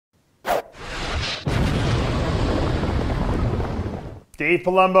Dave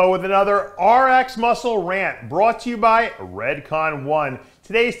Palumbo with another RX Muscle Rant brought to you by Redcon1.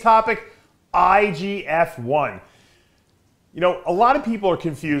 Today's topic, IGF-1. You know, a lot of people are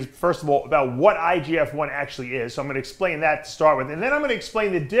confused, first of all, about what IGF-1 actually is. So I'm going to explain that to start with. And then I'm going to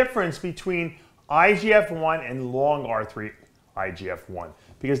explain the difference between IGF-1 and long R3 IGF-1.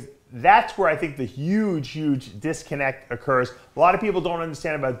 Because that's where I think the huge disconnect occurs. A lot of people don't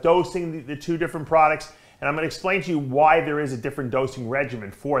understand about dosing the two different products. And I'm going to explain to you why there is a different dosing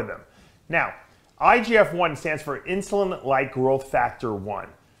regimen for them. Now, IGF-1 stands for insulin-like growth factor 1.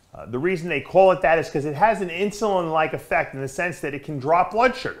 The reason they call it that is because it has an insulin-like effect in the sense that it can drop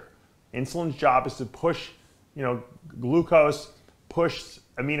blood sugar. Insulin's job is to push, glucose, push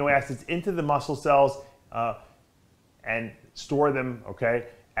amino acids into the muscle cells and store them,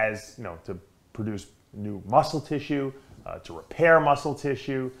 as to produce new muscle tissue, to repair muscle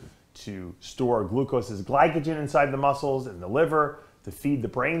tissue, to store glucose as glycogen inside the muscles and the liver, to feed the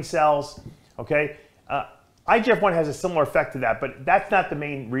brain cells. IGF-1 has a similar effect to that, but that's not the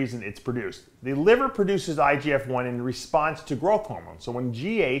main reason it's produced. The liver produces IGF-1 in response to growth hormone. So when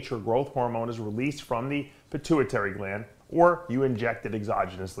GH, or growth hormone, is released from the pituitary gland, or you inject it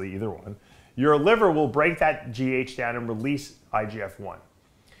exogenously, either one, your liver will break that GH down and release IGF-1.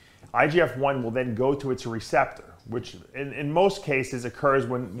 IGF-1 will then go to its receptor, which in most cases occurs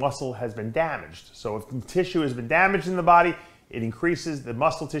when muscle has been damaged. So if tissue has been damaged in the body, it increases, the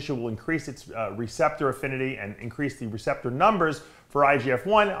muscle tissue will increase its receptor affinity and increase the receptor numbers for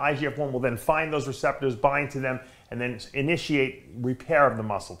IGF-1. IGF-1 will then find those receptors, bind to them, and then initiate repair of the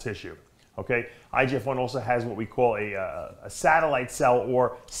muscle tissue. IGF-1 also has what we call a satellite cell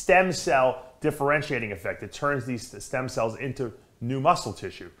or stem cell differentiating effect. It turns these stem cells into new muscle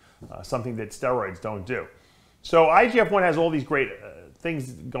tissue, something that steroids don't do. So IGF-1 has all these great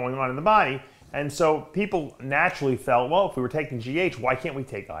things going on in the body, and so people naturally felt, well, if we were taking GH, why can't we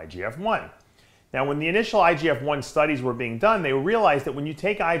take IGF-1? Now, when the initial IGF-1 studies were being done, they realized that when you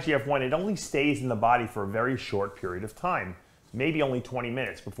take IGF-1, it only stays in the body for a very short period of time, maybe only 20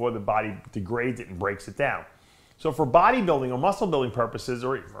 minutes before the body degrades it and breaks it down. So for bodybuilding or muscle building purposes,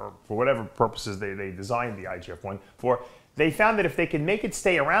 or for whatever purposes they designed the IGF-1 for, they found that if they can make it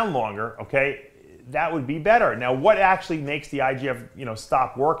stay around longer, that would be better. Now, what actually makes the IGF,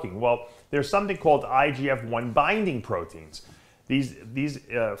 stop working? Well, there's something called IGF-1 binding proteins. These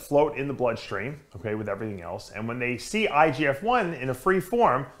float in the bloodstream, with everything else. And when they see IGF-1 in a free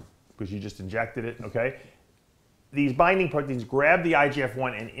form, because you just injected it, these binding proteins grab the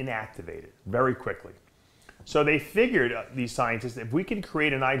IGF-1 and inactivate it very quickly. So they figured, these scientists, if we can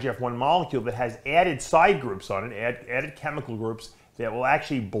create an IGF-1 molecule that has added side groups on it, added chemical groups that will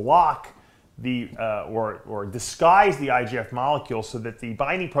actually block the or disguise the IGF molecule so that the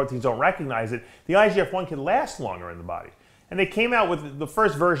binding proteins don't recognize it, the IGF-1 can last longer in the body. And they came out with the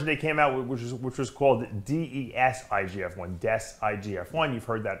first version they came out with, which was called DES IGF-1, DES IGF-1. You've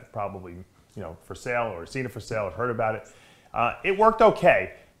heard that probably, for sale or seen it for sale or heard about it. It worked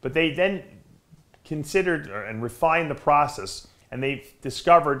okay, but they then considered and refined the process, and they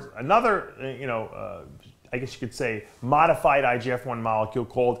discovered another, I guess you could say, modified IGF-1 molecule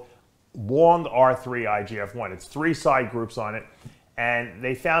called long R3 IGF-1. It's 3 side groups on it, and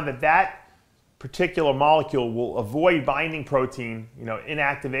they found that that particular molecule will avoid binding protein,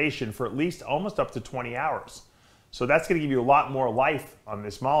 inactivation for at least almost up to 20 hours. So that's going to give you a lot more life on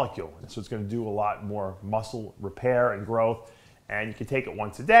this molecule. So it's going to do a lot more muscle repair and growth, and you can take it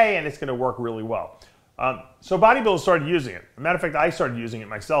once a day, and it's going to work really well. So bodybuilders started using it. As a matter of fact, I started using it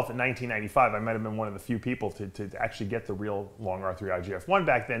myself in 1995. I might have been one of the few people to actually get the real long R3 IGF-1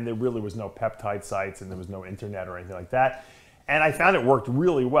 back then. There really was no peptide sites, and there was no internet or anything like that. And I found it worked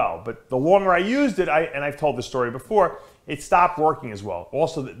really well. But the longer I used it, and I've told this story before, it stopped working as well.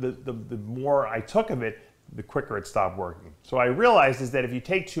 Also, the more I took of it, the quicker it stopped working. So I realized is that if you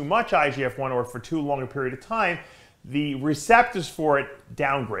take too much IGF-1 or for too long a period of time, the receptors for it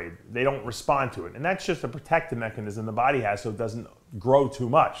downgrade. They don't respond to it. And that's just a protective mechanism the body has so it doesn't grow too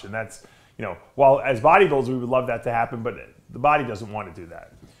much. And that's, while as bodybuilders we would love that to happen, but the body doesn't want to do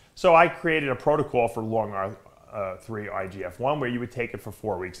that. So I created a protocol for long R3 IGF-1 where you would take it for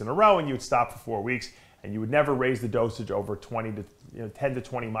 4 weeks in a row and you would stop for 4 weeks and you would never raise the dosage over 10 to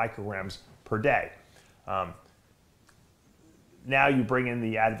 20 micrograms per day. Now you bring in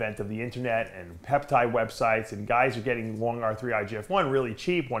the advent of the internet and peptide websites, and guys are getting long R3 IGF-1 really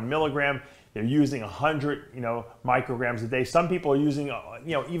cheap, 1 milligram. They're using 100, micrograms a day. Some people are using,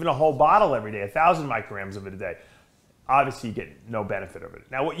 even a whole bottle every day, 1,000 micrograms of it a day. Obviously, you get no benefit of it.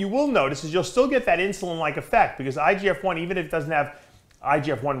 Now, what you will notice is you'll still get that insulin-like effect because IGF-1, even if it doesn't have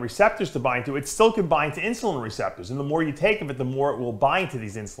IGF-1 receptors to bind to, it still can bind to insulin receptors. And the more you take of it, the more it will bind to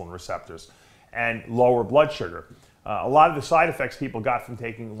these insulin receptors and lower blood sugar. A lot of the side effects people got from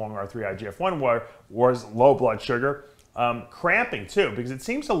taking long R3 IGF-1 was low blood sugar, cramping too, because it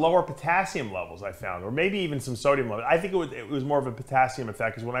seems to lower potassium levels, I found, or maybe even some sodium levels. I think it was more of a potassium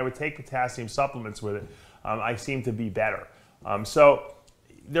effect, because when I would take potassium supplements with it, I seemed to be better. So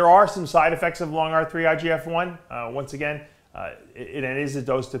there are some side effects of long R3 IGF-1. Once again, it is a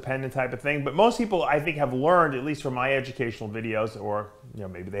dose-dependent type of thing, but most people, I think, have learned, at least from my educational videos, or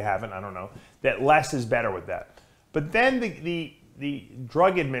maybe they haven't, I don't know, that less is better with that. But then the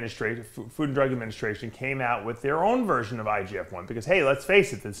Drug Administration, Food and Drug Administration, came out with their own version of IGF-1, because, hey, let's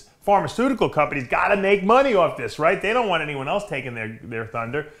face it, this pharmaceutical company's got to make money off this, right? They don't want anyone else taking their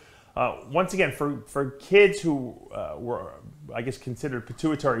thunder. Once again, for kids who were, I guess, considered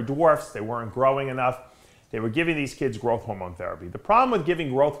pituitary dwarfs, they weren't growing enough, they were giving these kids growth hormone therapy. The problem with giving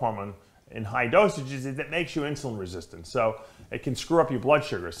growth hormone in high dosages is it makes you insulin resistant, so it can screw up your blood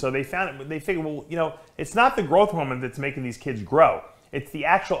sugar. So they figured, well, it's not the growth hormone that's making these kids grow. It's the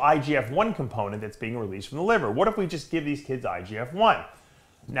actual IGF-1 component that's being released from the liver. What if we just give these kids IGF-1?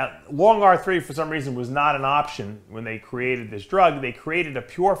 Now, long R3, for some reason, was not an option when they created this drug. They created a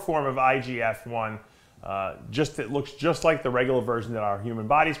pure form of IGF-1 that looks just like the regular version that our human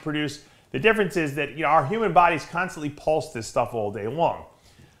bodies produce. The difference is that our human bodies constantly pulse this stuff all day long.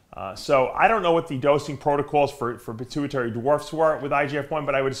 So I don't know what the dosing protocols for pituitary dwarfs were with IGF-1,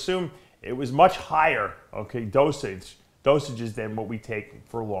 but I would assume it was much higher, dosages than what we take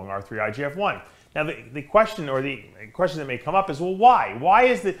for long R3 IGF-1. Now the question that may come up is, well, why?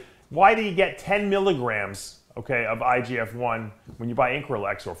 Why do you get 10 milligrams, of IGF-1 when you buy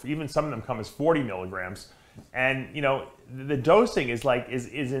Increlex, or even some of them come as 40 milligrams? And the dosing is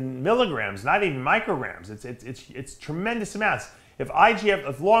in milligrams, not even micrograms. It's tremendous amounts. If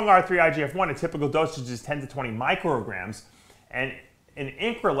long R3 IGF-1, a typical dosage is 10 to 20 micrograms, and an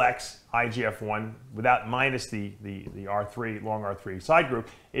Increlex IGF-1, minus the R3, long R3 side group,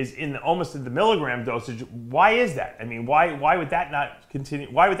 is almost in the milligram dosage. Why is that? I mean, why would that not continue?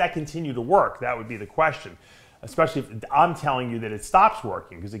 Why would that continue to work? That would be the question, especially if I'm telling you that it stops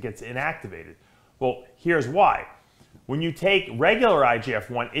working because it gets inactivated. Well, here's why. When you take regular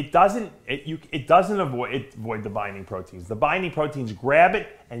IGF-1, it doesn't avoid the binding proteins. The binding proteins grab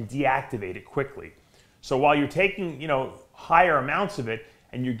it and deactivate it quickly. So while you're taking higher amounts of it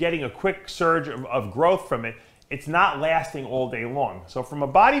and you're getting a quick surge of growth from it, it's not lasting all day long. So from a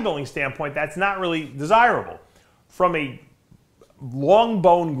bodybuilding standpoint, that's not really desirable. From a long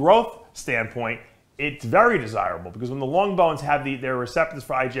bone growth standpoint, it's very desirable, because when the long bones have their receptors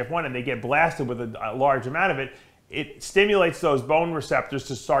for IGF-1 and they get blasted with a large amount of it, it stimulates those bone receptors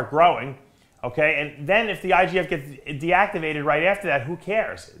to start growing, and then if the IGF gets deactivated right after that, who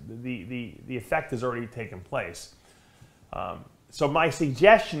cares? The effect has already taken place. So my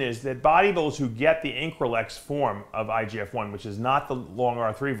suggestion is that bodybuilders who get the Increlex form of IGF-1, which is not the long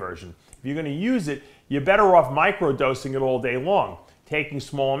R3 version, if you're going to use it, you're better off microdosing it all day long, taking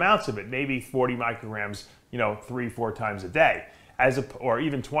small amounts of it, maybe 40 micrograms, 3-4 times a day, or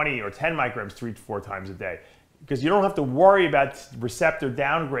even 20 or 10 micrograms 3 to 4 times a day. Because you don't have to worry about receptor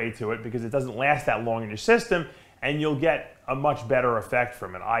downgrade to it, because it doesn't last that long in your system, and you'll get a much better effect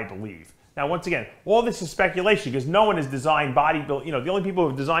from it, I believe. Now, once again, all this is speculation, because no one has designed bodybuilding. The only people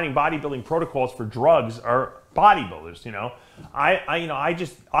who are designing bodybuilding protocols for drugs are bodybuilders.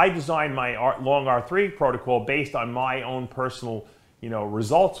 I designed my long R3 protocol based on my own personal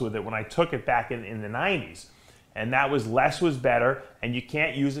results with it when I took it back in the 90s. And that was less was better, and you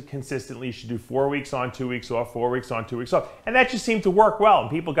can't use it consistently. You should do 4 weeks on, 2 weeks off, 4 weeks on, 2 weeks off. And that just seemed to work well, and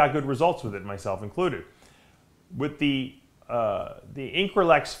people got good results with it, myself included. With the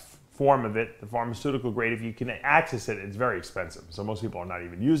Increlex form of it, the pharmaceutical grade, if you can access it, it's very expensive. So most people are not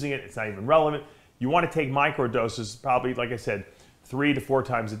even using it. It's not even relevant. You want to take micro doses, probably, like I said, 3 to 4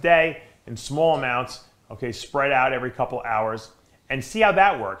 times a day in small amounts, spread out every couple hours, and see how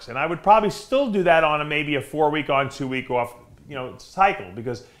that works. And I would probably still do that on maybe a 4 week on, 2 week off, cycle,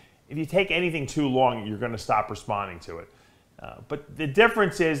 because if you take anything too long, you're going to stop responding to it. But the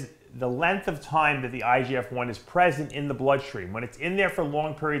difference is the length of time that the IGF-1 is present in the bloodstream. When it's in there for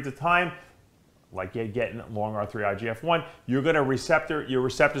long periods of time, like you get in long R3 IGF-1, your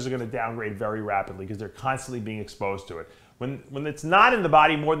receptors are going to downgrade very rapidly, because they're constantly being exposed to it. When it's not in the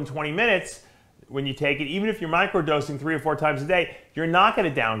body more than 20 minutes, when you take it, even if you're microdosing 3 or 4 times a day, you're not going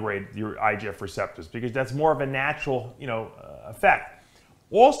to downgrade your IGF receptors, because that's more of a natural, effect.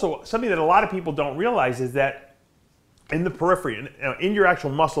 Also, something that a lot of people don't realize is that in the periphery, in your actual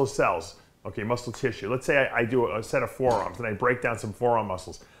muscle cells, okay, muscle tissue. Let's say I do a set of forearms and I break down some forearm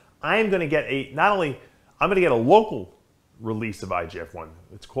muscles. I'm going to get I'm going to get a local release of IGF-1.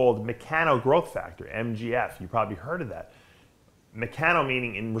 It's called mechano growth factor, MGF. You probably heard of that. Mechano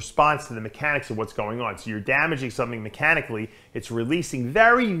meaning in response to the mechanics of what's going on. So you're damaging something mechanically. It's releasing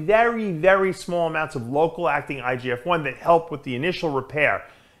very, very, very small amounts of local acting IGF-1 that help with the initial repair.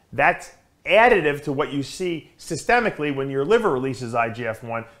 That's additive to what you see systemically when your liver releases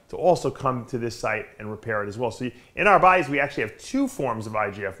IGF-1 to also come to this site and repair it as well. So in our bodies, we actually have two forms of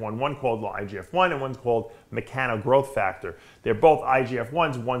IGF-1, one called IGF-1 and one called mechano growth factor. They're both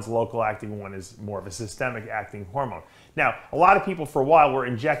IGF-1s, one's local acting, one is more of a systemic acting hormone. Now, a lot of people for a while were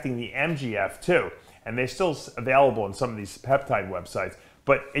injecting the MGF too, and they're still available in some of these peptide websites,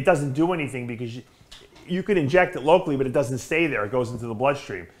 but it doesn't do anything because you can inject it locally, but it doesn't stay there, it goes into the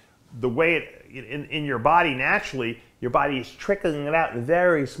bloodstream. The way in your body, naturally, your body is trickling it out in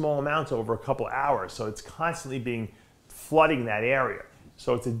very small amounts over a couple hours. So it's constantly flooding that area.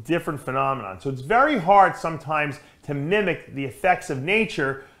 So it's a different phenomenon. So it's very hard sometimes to mimic the effects of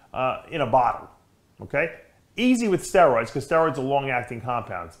nature in a bottle. Okay? Easy with steroids, because steroids are long-acting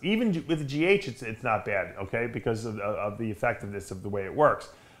compounds. Even with GH, it's not bad, okay, because of the effectiveness of the way it works.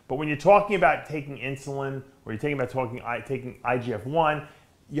 But when you're talking about taking insulin, or you're taking IGF-1,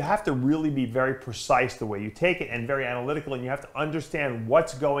 you have to really be very precise the way you take it and very analytical, and you have to understand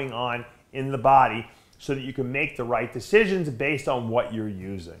what's going on in the body so that you can make the right decisions based on what you're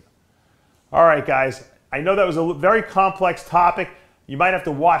using. All right, guys, I know that was a very complex topic. You might have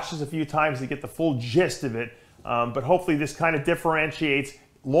to watch this a few times to get the full gist of it, but hopefully this kind of differentiates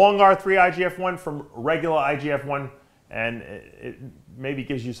long R3 IGF-1 from regular IGF-1, and it maybe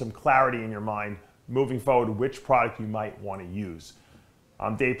gives you some clarity in your mind moving forward which product you might want to use.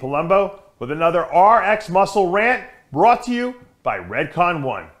 I'm Dave Palumbo with another RX Muscle Rant brought to you by Redcon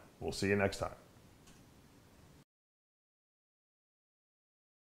One. We'll see you next time.